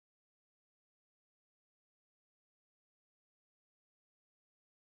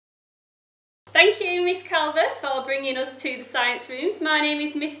Thank you, Miss Calver, for bringing us to the science rooms. My name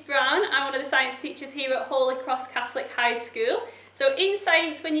is Miss Brown. I'm one of the science teachers here at Holy Cross Catholic High School. So in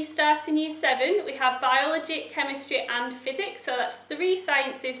science, when you start in year 7, we have biology, chemistry and physics. So that's 3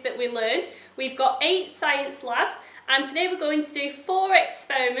 sciences that we learn. We've got 8 science labs, and today we're going to do 4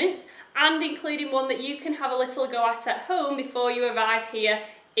 experiments, and including one that you can have a little go at home before you arrive here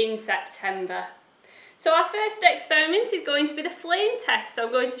in September. So our first experiment is going to be the flame test. So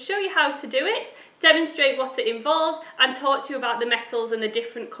I'm going to show you how to do it, demonstrate what it involves, and talk to you about the metals and the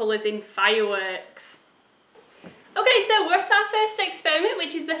different colours in fireworks. Okay, so we're at our first experiment,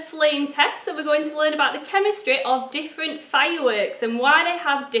 which is the flame test. So we're going to learn about the chemistry of different fireworks and why they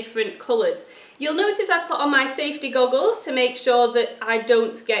have different colours. You'll notice I've put on my safety goggles to make sure that I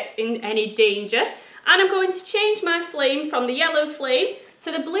don't get in any danger. And I'm going to change my flame from the yellow flame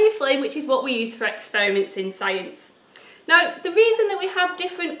to the blue flame, which is what we use for experiments in science. Now, the reason that we have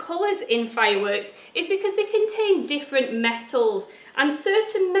different colours in fireworks is because they contain different metals, and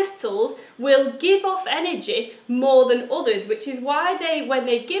certain metals will give off energy more than others, which is why when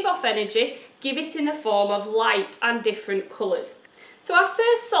they give off energy, give it in the form of light and different colours. So our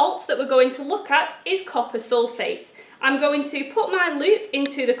first salt that we're going to look at is copper sulfate. I'm going to put my loop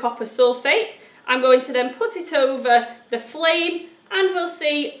into the copper sulfate. I'm going to then put it over the flame, and we'll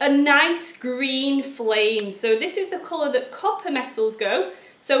see a nice green flame. So this is the colour that copper metals go.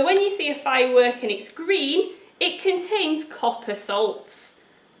 So when you see a firework and it's green, it contains copper salts.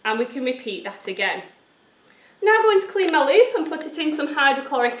 And we can repeat that again. I'm now going to clean my loop and put it in some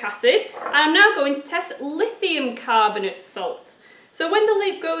hydrochloric acid. And I'm now going to test lithium carbonate salt. So when the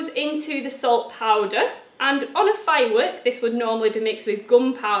loop goes into the salt powder, and on a firework, this would normally be mixed with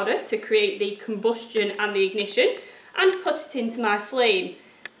gunpowder to create the combustion and the ignition, and put it into my flame.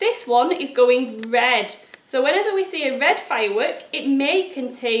 This one is going red. So whenever we see a red firework, it may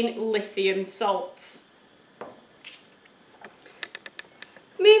contain lithium salts.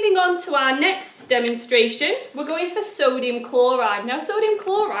 Moving on to our next demonstration, we're going for sodium chloride. Now sodium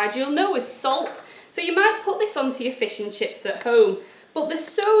chloride you'll know is salt, so you might put this onto your fish and chips at home. But the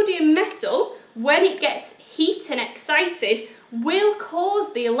sodium metal, when it gets heat and excited, will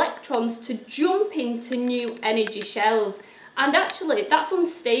cause the electrons to jump into new energy shells. And actually that's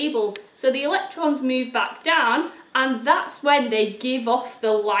unstable, so the electrons move back down, and that's when they give off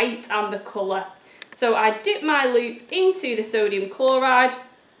the light and the colour. So I dip my loop into the sodium chloride,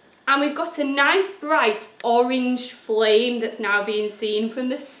 and we've got a nice bright orange flame that's now being seen from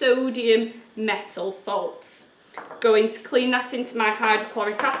the sodium metal salts. Going to clean that into my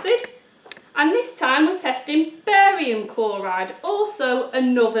hydrochloric acid. And this time we're testing barium chloride, also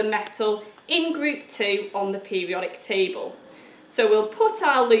another metal in group 2 on the periodic table. So we'll put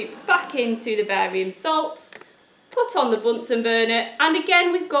our loop back into the barium salts, put on the Bunsen burner, and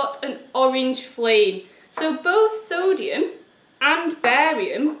again we've got an orange flame. So both sodium and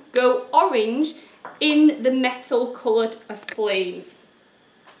barium go orange in the metal coloured flames.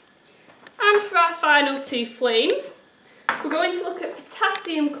 And for our final 2 flames, we're going to look at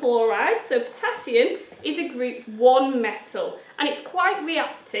potassium chloride. So potassium is a group 1 metal, and it's quite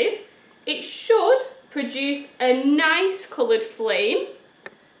reactive. It should produce a nice coloured flame,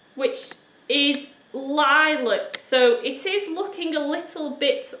 which is lilac. So it is looking a little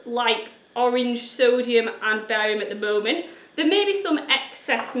bit like orange sodium and barium at the moment. There may be some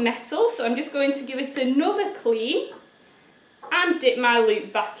excess metal, so I'm just going to give it another clean and dip my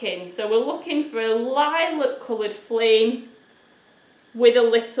loop back in. So we're looking for a lilac coloured flame with a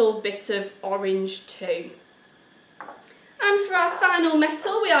little bit of orange too. And for our final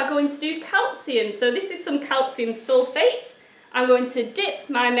metal, we are going to do calcium. So this is some calcium sulfate. I'm going to dip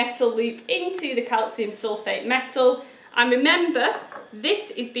my metal loop into the calcium sulfate metal. And remember,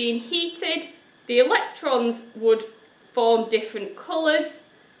 this is being heated. The electrons would form different colours,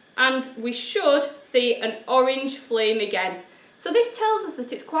 and we should see an orange flame again. So this tells us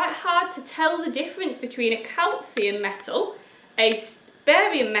that it's quite hard to tell the difference between a calcium metal, a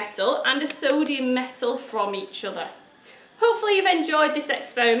barium metal and a sodium metal from each other. Hopefully you've enjoyed this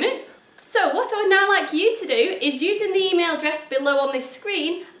experiment. So what I would now like you to do is, using the email address below on this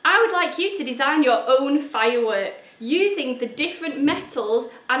screen, I would like you to design your own firework using the different metals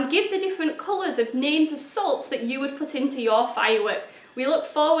and give the different colours of names of salts that you would put into your firework. We look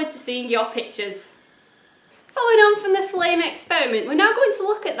forward to seeing your pictures. Following on from the flame experiment, we're now going to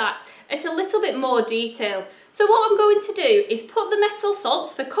look at that at a little bit more detail. So what I'm going to do is put the metal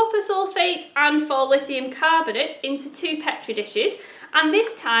salts for copper sulfate and for lithium carbonate into 2 Petri dishes, and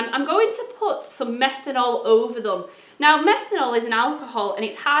this time I'm going to put some methanol over them. Now methanol is an alcohol and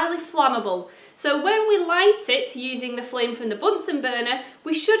it's highly flammable, so when we light it using the flame from the Bunsen burner,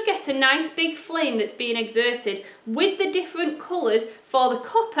 we should get a nice big flame that's being exerted with the different colours for the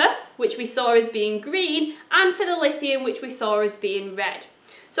copper, which we saw as being green, and for the lithium, which we saw as being red.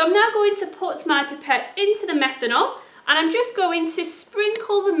 So I'm now going to put my pipette into the methanol, and I'm just going to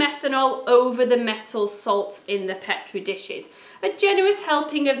sprinkle the methanol over the metal salts in the Petri dishes. A generous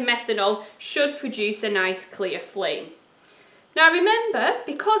helping of methanol should produce a nice clear flame. Now remember,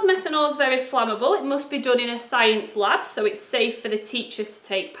 because methanol is very flammable, it must be done in a science lab, so it's safe for the teacher to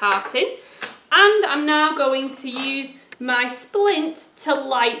take part in. And I'm now going to use my splint to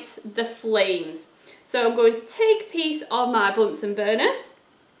light the flames. So I'm going to take a piece of my Bunsen burner.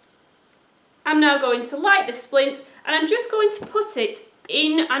 I'm now going to light the splint, and I'm just going to put it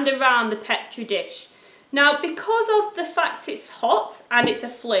in and around the Petri dish. Now, because of the fact it's hot and it's a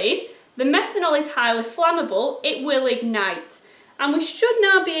flame, the methanol is highly flammable, it will ignite. And we should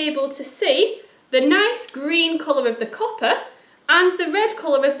now be able to see the nice green colour of the copper and the red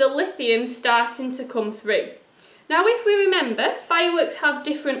colour of the lithium starting to come through. Now, if we remember, fireworks have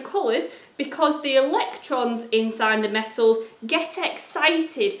different colours because the electrons inside the metals get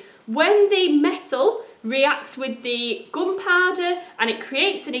excited when the metal reacts with the gunpowder and it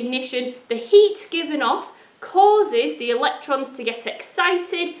creates an ignition. The heat given off causes the electrons to get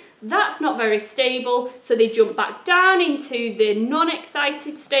excited. That's not very stable, so they jump back down into the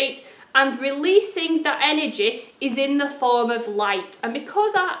non-excited state, and releasing that energy is in the form of light. And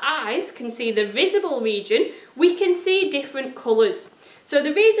because our eyes can see the visible region, we can see different colours. So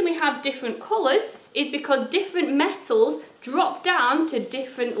the reason we have different colours is because different metals drop down to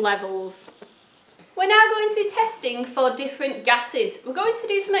different levels. We're now going to be testing for different gases. We're going to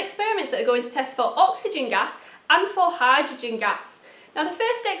do some experiments that are going to test for oxygen gas and for hydrogen gas. Now the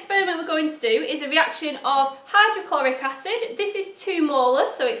first experiment we're going to do is a reaction of hydrochloric acid. This is 2 molar,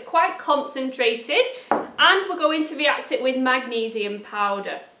 so it's quite concentrated, and we're going to react it with magnesium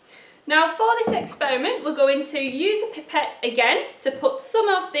powder. Now for this experiment, we're going to use a pipette again to put some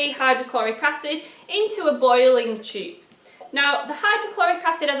of the hydrochloric acid into a boiling tube. Now the hydrochloric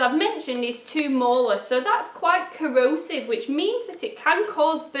acid, as I've mentioned, is 2 molar, so that's quite corrosive, which means that it can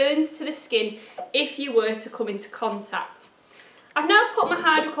cause burns to the skin if you were to come into contact. I've now put my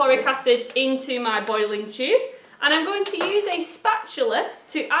hydrochloric acid into my boiling tube, and I'm going to use a spatula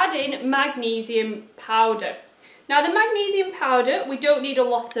to add in magnesium powder. Now the magnesium powder, we don't need a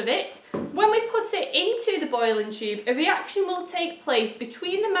lot of it. When we put it into the boiling tube, a reaction will take place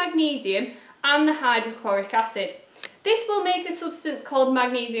between the magnesium and the hydrochloric acid. This will make a substance called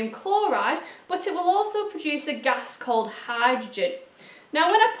magnesium chloride, but it will also produce a gas called hydrogen. Now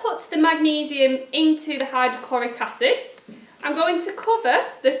when I put the magnesium into the hydrochloric acid, I'm going to cover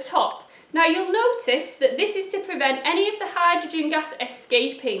the top. Now you'll notice that this is to prevent any of the hydrogen gas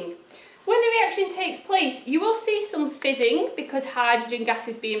escaping. When the reaction takes place, you will see some fizzing because hydrogen gas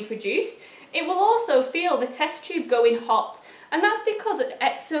is being produced. It will also feel the test tube going hot, and that's because an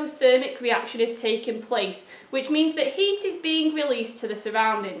exothermic reaction is taking place, which means that heat is being released to the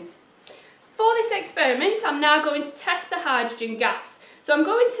surroundings. For this experiment, I'm now going to test the hydrogen gas. So I'm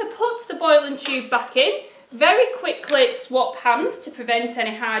going to put the boiling tube back in, very quickly swap hands to prevent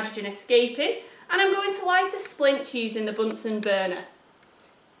any hydrogen escaping, and I'm going to light a splint using the Bunsen burner.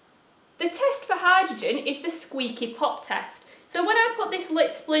 The test for hydrogen is the squeaky pop test. So when I put this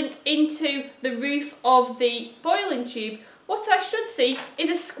lit splint into the roof of the boiling tube, what I should see is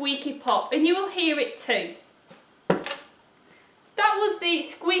a squeaky pop, and you will hear it too. That was the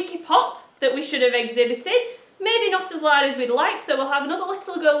squeaky pop that we should have exhibited. Maybe not as loud as we'd like, so we'll have another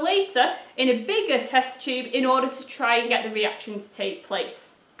little go later in a bigger test tube in order to try and get the reaction to take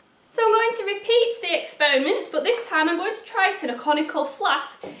place. So I'm going to repeat the experiment, but this time I'm going to try it in a conical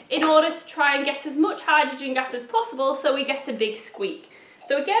flask in order to try and get as much hydrogen gas as possible so we get a big squeak.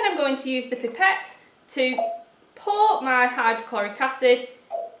 So again, I'm going to use the pipette to pour my hydrochloric acid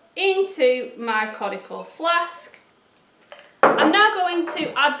into my conical flask. I'm now going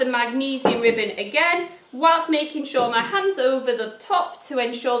to add the magnesium ribbon again, whilst making sure my hand's over the top to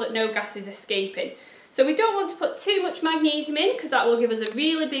ensure that no gas is escaping. So we don't want to put too much magnesium in because that will give us a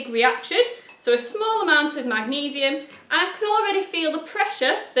really big reaction. So a small amount of magnesium, and I can already feel the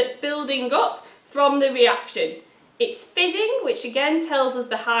pressure that's building up from the reaction. It's fizzing, which again tells us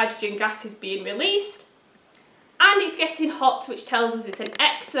the hydrogen gas is being released, and it's getting hot, which tells us it's an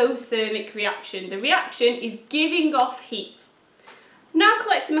exothermic reaction. The reaction is giving off heat. Now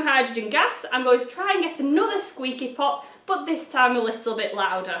collecting my hydrogen gas, I'm going to try and get another squeaky pop, but this time a little bit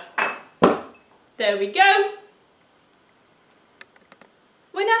louder. There we go.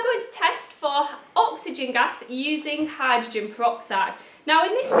 We're We're now going to test for oxygen gas using hydrogen peroxide. Now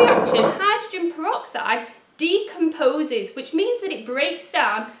in this reaction, hydrogen peroxide decomposes, which means that it breaks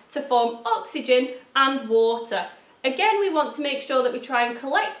down to form oxygen and water. Again, we want to make sure that we try and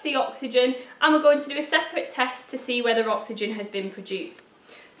collect the oxygen, and we're going to do a separate test to see whether oxygen has been produced.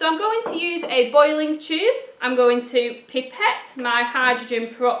 So I'm going to use a boiling tube. I'm going to pipette my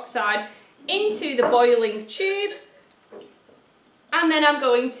hydrogen peroxide into the boiling tube, and then I'm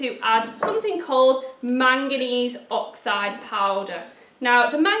going to add something called manganese oxide powder. Now,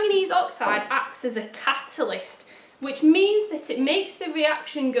 the manganese oxide acts as a catalyst, which means that it makes the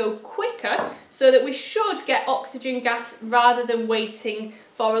reaction go quicker, so that we should get oxygen gas rather than waiting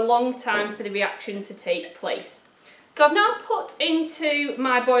for a long time for the reaction to take place. So I've now put into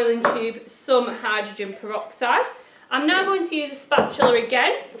my boiling tube some hydrogen peroxide. I'm now going to use a spatula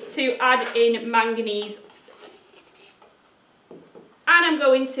again to add in manganese, and I'm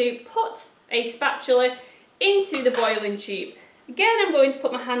going to put a spatula into the boiling tube. Again, I'm going to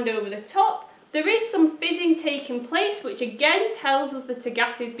put my hand over the top. There is some fizzing taking place, which again tells us that a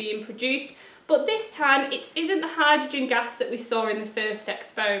gas is being produced, but this time it isn't the hydrogen gas that we saw in the first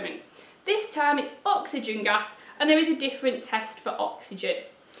experiment. This time it's oxygen gas, and there is a different test for oxygen.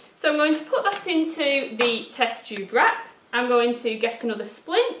 So I'm going to put that into the test tube rack. I'm going to get another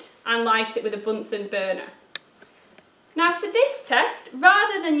splint and light it with a Bunsen burner. Now for this test,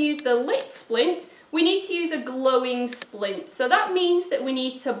 rather than use the lit splint, we need to use a glowing splint. So that means that we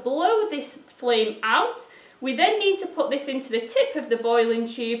need to blow this flame out. We then need to put this into the tip of the boiling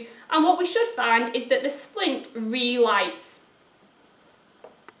tube, and what we should find is that the splint relights.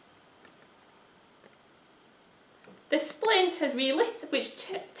 The splint has relit, which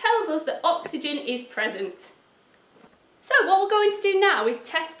tells us that oxygen is present. So what we're going to do now is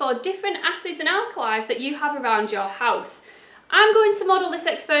test for different acids and alkalis that you have around your house. I'm going to model this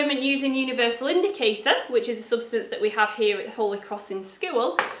experiment using universal indicator, which is a substance that we have here at Holy Cross in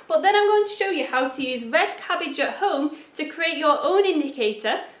school, but then I'm going to show you how to use red cabbage at home to create your own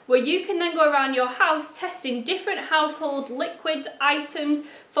indicator, where you can then go around your house testing different household liquids, items,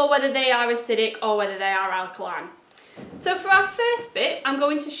 for whether they are acidic or whether they are alkaline. So for our first bit, I'm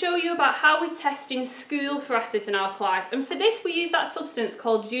going to show you about how we test in school for acids and alkalis, and for this we use that substance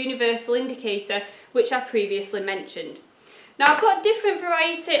called universal indicator, which I previously mentioned. Now I've got a different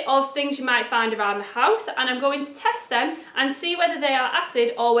variety of things you might find around the house, and I'm going to test them and see whether they are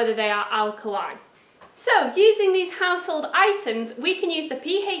acid or whether they are alkaline. So using these household items, we can use the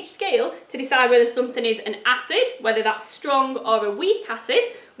pH scale to decide whether something is an acid, whether that's strong or a weak acid,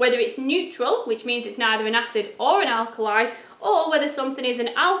 whether it's neutral, which means it's neither an acid or an alkali, or whether something is an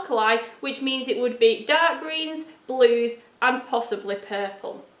alkali, which means it would be dark greens, blues, and possibly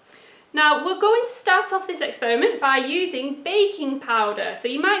purple. Now we're going to start off this experiment by using baking powder. So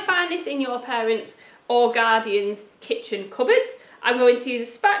you might find this in your parents' or guardian's kitchen cupboards. I'm going to use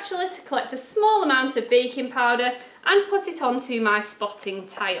a spatula to collect a small amount of baking powder and put it onto my spotting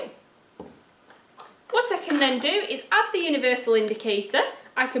tile. What I can then do is add the universal indicator.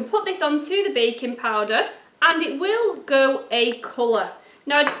 I can put this onto the baking powder and it will go a colour.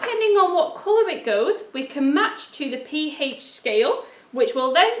 Now depending on what colour it goes, we can match to the pH scale, which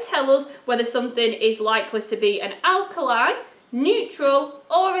will then tell us whether something is likely to be an alkali, neutral,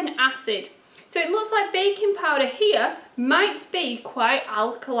 or an acid. So it looks like baking powder here might be quite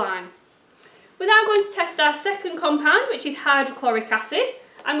alkaline. We're now going to test our second compound, which is hydrochloric acid.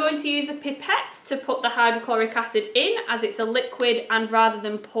 I'm going to use a pipette to put the hydrochloric acid in, as it's a liquid and rather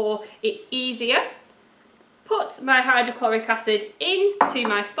than pour, it's easier. Put my hydrochloric acid into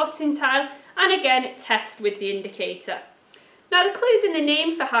my spotting tile and again test with the indicator. Now the clue's in the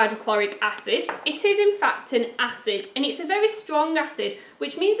name for hydrochloric acid. It is in fact an acid, and it's a very strong acid,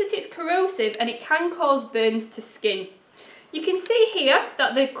 which means that it's corrosive and it can cause burns to skin. You can see here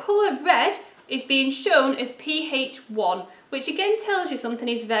that the colour red is being shown as pH 1, which again tells you something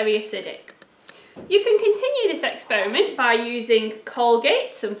is very acidic. You can continue this experiment by using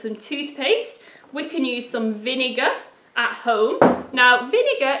Colgate, some toothpaste. We can use some vinegar at home. Now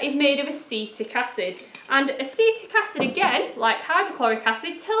vinegar is made of acetic acid, and acetic acid again, like hydrochloric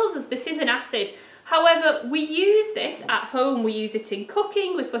acid, tells us this is an acid. However, we use this at home, we use it in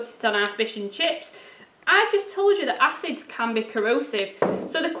cooking, we put it on our fish and chips. I've just told you that acids can be corrosive.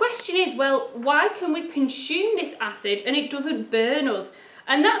 So the question is, well, why can we consume this acid and it doesn't burn us?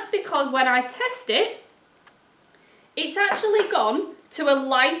 And that's because when I test it, it's actually gone to a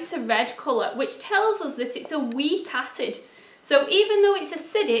lighter red colour, which tells us that it's a weak acid. So even though it's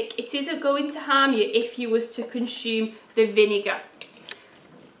acidic, it isn't going to harm you if you was to consume the vinegar.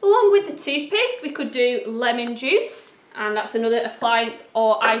 Along with the toothpaste, we could do lemon juice. and that's another appliance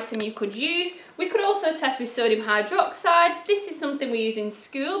or item you could use. We could also test with sodium hydroxide. This is something we use in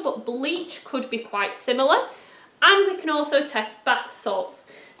school, but bleach could be quite similar. And we can also test bath salts.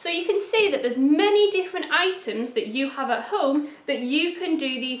 So you can see that there's many different items that you have at home that you can do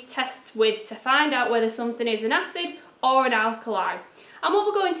these tests with to find out whether something is an acid or an alkaline. And what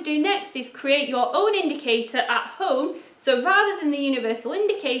we're going to do next is create your own indicator at home. So rather than the universal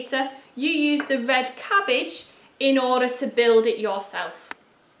indicator, you use the red cabbage in order to build it yourself.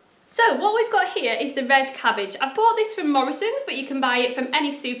 So what we've got here is the red cabbage. I've bought this from Morrison's, but you can buy it from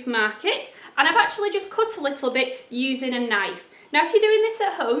any supermarket. And I've actually just cut a little bit using a knife. Now if you're doing this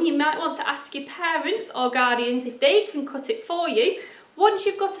at home, you might want to ask your parents or guardians if they can cut it for you. Once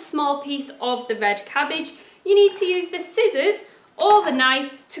you've got a small piece of the red cabbage, you need to use the scissors or the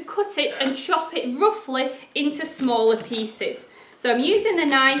knife to cut it and chop it roughly into smaller pieces. So I'm using the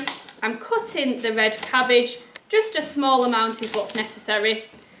knife, I'm cutting the red cabbage, just a small amount is what's necessary.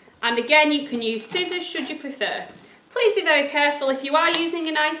 And again, you can use scissors should you prefer. Please be very careful if you are using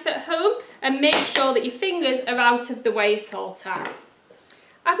a knife at home and make sure that your fingers are out of the way at all times.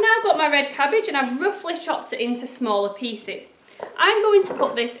 I've now got my red cabbage and I've roughly chopped it into smaller pieces. I'm going to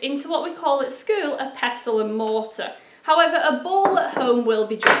put this into what we call at school a pestle and mortar. However, a bowl at home will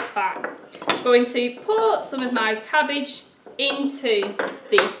be just fine. I'm going to put some of my cabbage into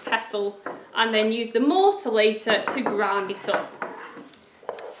the pestle and then use the mortar later to grind it up.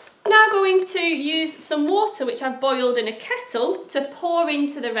 Now going to use some water which I've boiled in a kettle to pour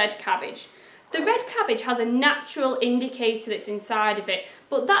into the red cabbage. The red cabbage has a natural indicator that's inside of it,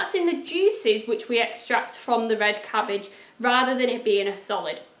 but that's in the juices which we extract from the red cabbage rather than it being a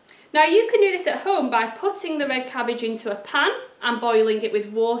solid. Now you can do this at home by putting the red cabbage into a pan and boiling it with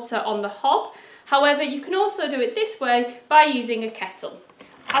water on the hob. However, you can also do it this way by using a kettle.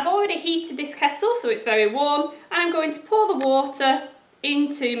 I've already heated this kettle so it's very warm, and I'm going to pour the water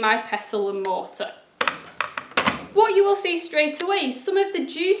into my pestle and mortar. What you will see straight away is some of the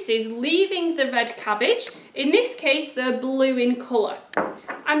juices leaving the red cabbage. In this case, they're blue in colour.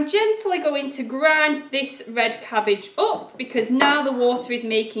 I'm gently going to grind this red cabbage up because now the water is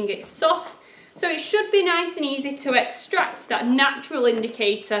making it soft, so it should be nice and easy to extract that natural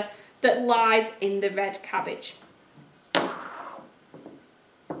indicator that lies in the red cabbage.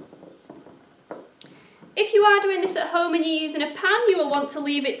 If you are doing this at home and you're using a pan, you will want to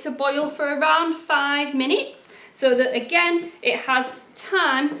leave it to boil for around 5 minutes so that again it has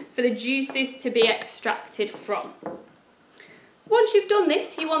time for the juices to be extracted from. Once you've done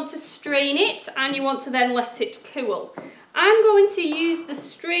this, you want to strain it and you want to then let it cool. I'm going to use the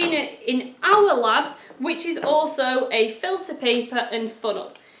strainer in our labs, which is also a filter paper and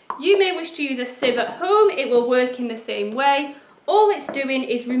funnel. You may wish to use a sieve at home, it will work in the same way. All it's doing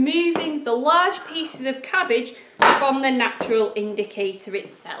is removing the large pieces of cabbage from the natural indicator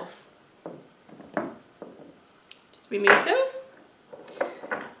itself. Just remove those.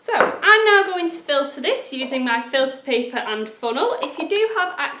 So I'm now going to filter this using my filter paper and funnel. If you do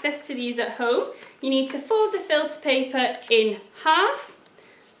have access to these at home, you need to fold the filter paper in half,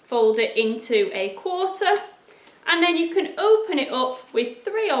 fold it into a quarter, and then you can open it up with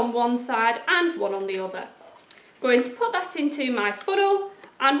 3 on one side and 1 on the other. I'm going to put that into my funnel,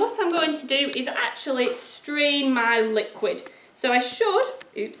 and what I'm going to do is actually strain my liquid. So I should,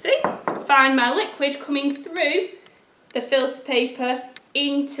 find my liquid coming through the filter paper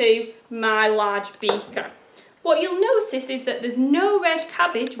into my large beaker. What you'll notice is that there's no red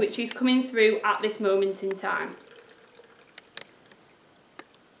cabbage which is coming through at this moment in time.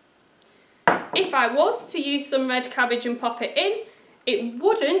 If I was to use some red cabbage and pop it in, it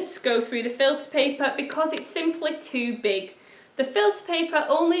wouldn't go through the filter paper because it's simply too big. The filter paper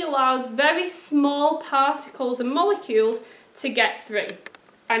only allows very small particles and molecules to get through.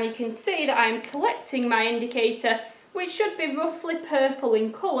 And you can see that I'm collecting my indicator, which should be roughly purple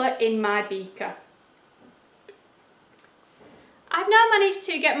in colour, in my beaker. I've now managed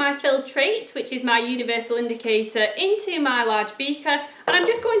to get my filtrate, which is my universal indicator, into my large beaker, and I'm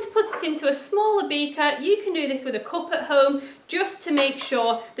just going to put it into a smaller beaker. You can do this with a cup at home just to make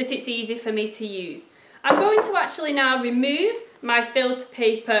sure that it's easy for me to use. I'm going to actually now remove my filter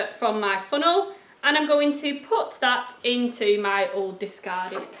paper from my funnel, and I'm going to put that into my old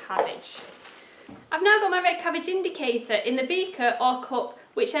discarded cabbage. I've now got my red cabbage indicator in the beaker or cup,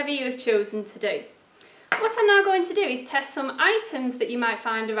 whichever you have chosen to do. What I'm now going to do is test some items that you might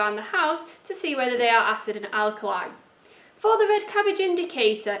find around the house to see whether they are acid and alkaline. For the red cabbage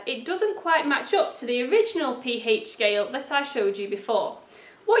indicator, it doesn't quite match up to the original pH scale that I showed you before.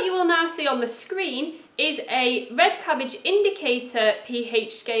 What you will now see on the screen is a red cabbage indicator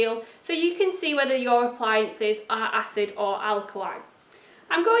pH scale, so you can see whether your appliances are acid or alkaline.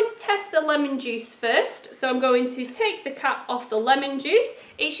 I'm going to test the lemon juice first, so I'm going to take the cap off the lemon juice.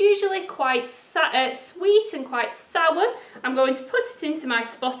 It's usually quite sweet and quite sour. I'm going to put it into my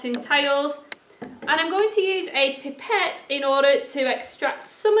spotting tiles, and I'm going to use a pipette in order to extract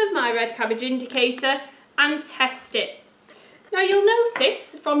some of my red cabbage indicator and test it. Now you'll notice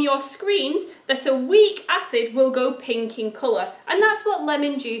from your screens that a weak acid will go pink in colour, and that's what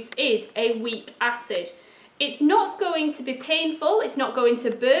lemon juice is, a weak acid. It's not going to be painful, it's not going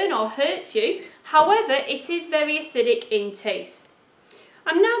to burn or hurt you, however it is very acidic in taste.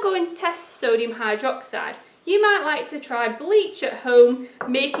 I'm now going to test sodium hydroxide. You might like to try bleach at home,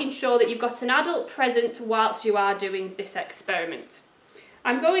 making sure that you've got an adult present whilst you are doing this experiment.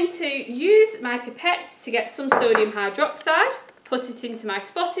 I'm going to use my pipette to get some sodium hydroxide, put it into my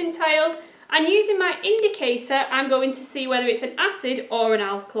spotting tile, and using my indicator I'm going to see whether it's an acid or an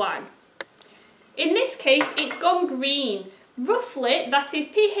alkaline. In this case it's gone green. Roughly that is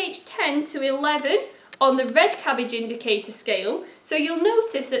pH 10 to 11 on the red cabbage indicator scale, so you'll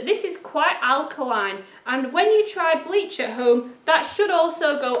notice that this is quite alkaline, and when you try bleach at home that should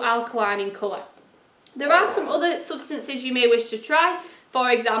also go alkaline in colour. There are some other substances you may wish to try, for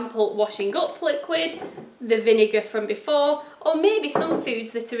example washing up liquid, the vinegar from before, or maybe some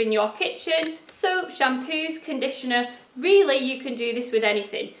foods that are in your kitchen, soap, shampoos, conditioner. Really you can do this with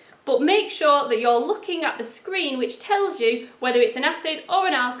anything. But make sure that you're looking at the screen which tells you whether it's an acid or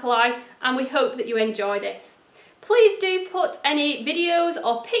an alkali, and we hope that you enjoy this. Please do put any videos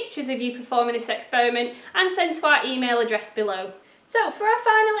or pictures of you performing this experiment and send to our email address below. So for our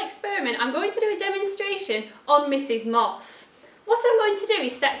final experiment I'm going to do a demonstration on Mrs. Moss. What I'm going to do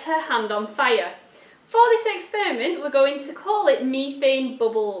is set her hand on fire. For this experiment we're going to call it methane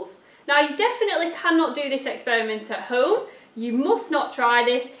bubbles. Now you definitely cannot do this experiment at home. You must not try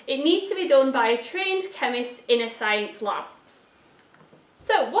this. It needs to be done by a trained chemist in a science lab.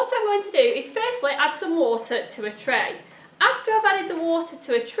 So what I'm going to do is firstly add some water to a tray. After I've added the water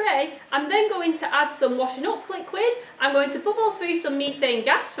to a tray, I'm then going to add some washing up liquid. I'm going to bubble through some methane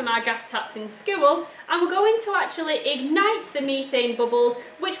gas from our gas taps in school, and we're going to actually ignite the methane bubbles,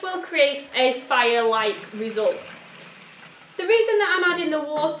 which will create a fire-like result. The reason that I'm adding the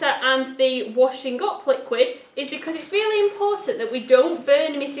water and the washing up liquid is because it's really important that we don't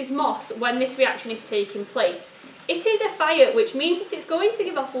burn Mrs. Moss when this reaction is taking place. It is a fire, which means that it's going to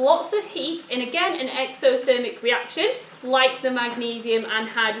give off lots of heat in, again, an exothermic reaction, like the magnesium and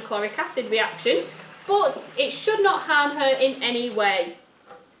hydrochloric acid reaction, but it should not harm her in any way.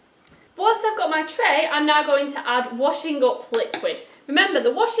 Once I've got my tray, I'm now going to add washing up liquid. Remember,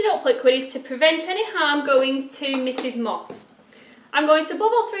 the washing up liquid is to prevent any harm going to Mrs. Moss. I'm going to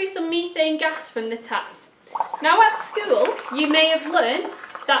bubble through some methane gas from the taps. Now at school, you may have learnt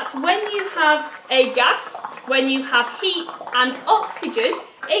that when you have a gas, when you have heat and oxygen,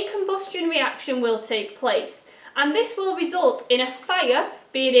 a combustion reaction will take place. And this will result in a fire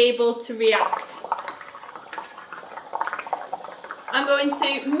being able to react. I'm going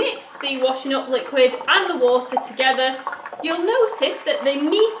to mix the washing up liquid and the water together. You'll notice that the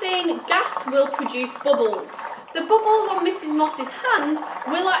methane gas will produce bubbles. The bubbles on Mrs. Moss's hand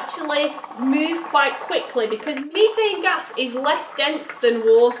will actually move quite quickly because methane gas is less dense than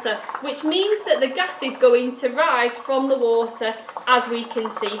water, which means that the gas is going to rise from the water, as we can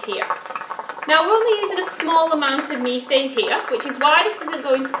see here. Now we're only using a small amount of methane here, which is why this isn't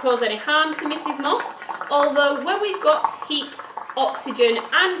going to cause any harm to Mrs. Moss, although when we've got heat, oxygen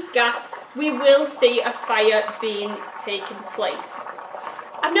and gas, we will see a fire being taken place.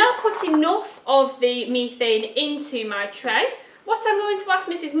 I've now put enough of the methane into my tray. What I'm going to ask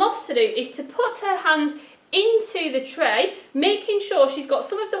Mrs. Moss to do is to put her hands into the tray, making sure she's got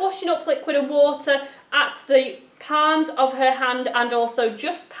some of the washing up liquid and water at the palms of her hand and also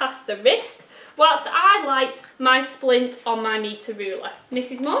just past the wrist, whilst I light my splint on my meter ruler.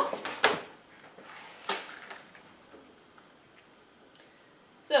 Mrs. Moss?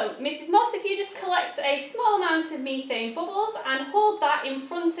 So, Mrs. Moss, if you just collect a small amount of methane bubbles and hold that in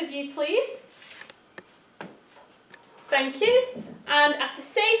front of you, please. Thank you. And at a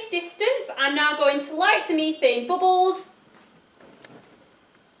safe distance, I'm now going to light the methane bubbles.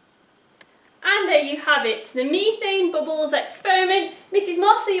 And there you have it, the methane bubbles experiment. Mrs.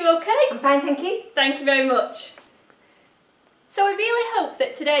 Moss, are you okay? I'm fine, thank you. Thank you very much. So I really hope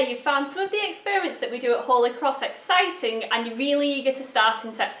that today you found some of the experiments that we do at Holy Cross exciting and you're really eager to start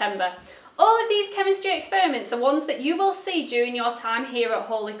in September. All of these chemistry experiments are ones that you will see during your time here at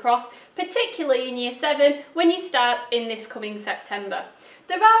Holy Cross, particularly in Year 7 when you start in this coming September.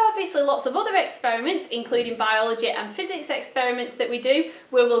 There are obviously lots of other experiments, including biology and physics experiments that we do,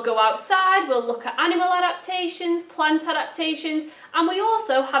 where we'll go outside, we'll look at animal adaptations, plant adaptations, and we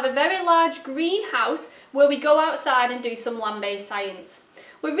also have a very large greenhouse where we go outside and do some land-based science.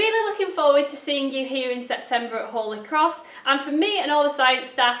 We're really looking forward to seeing you here in September at Holy Cross, and from me and all the science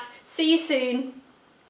staff, see you soon.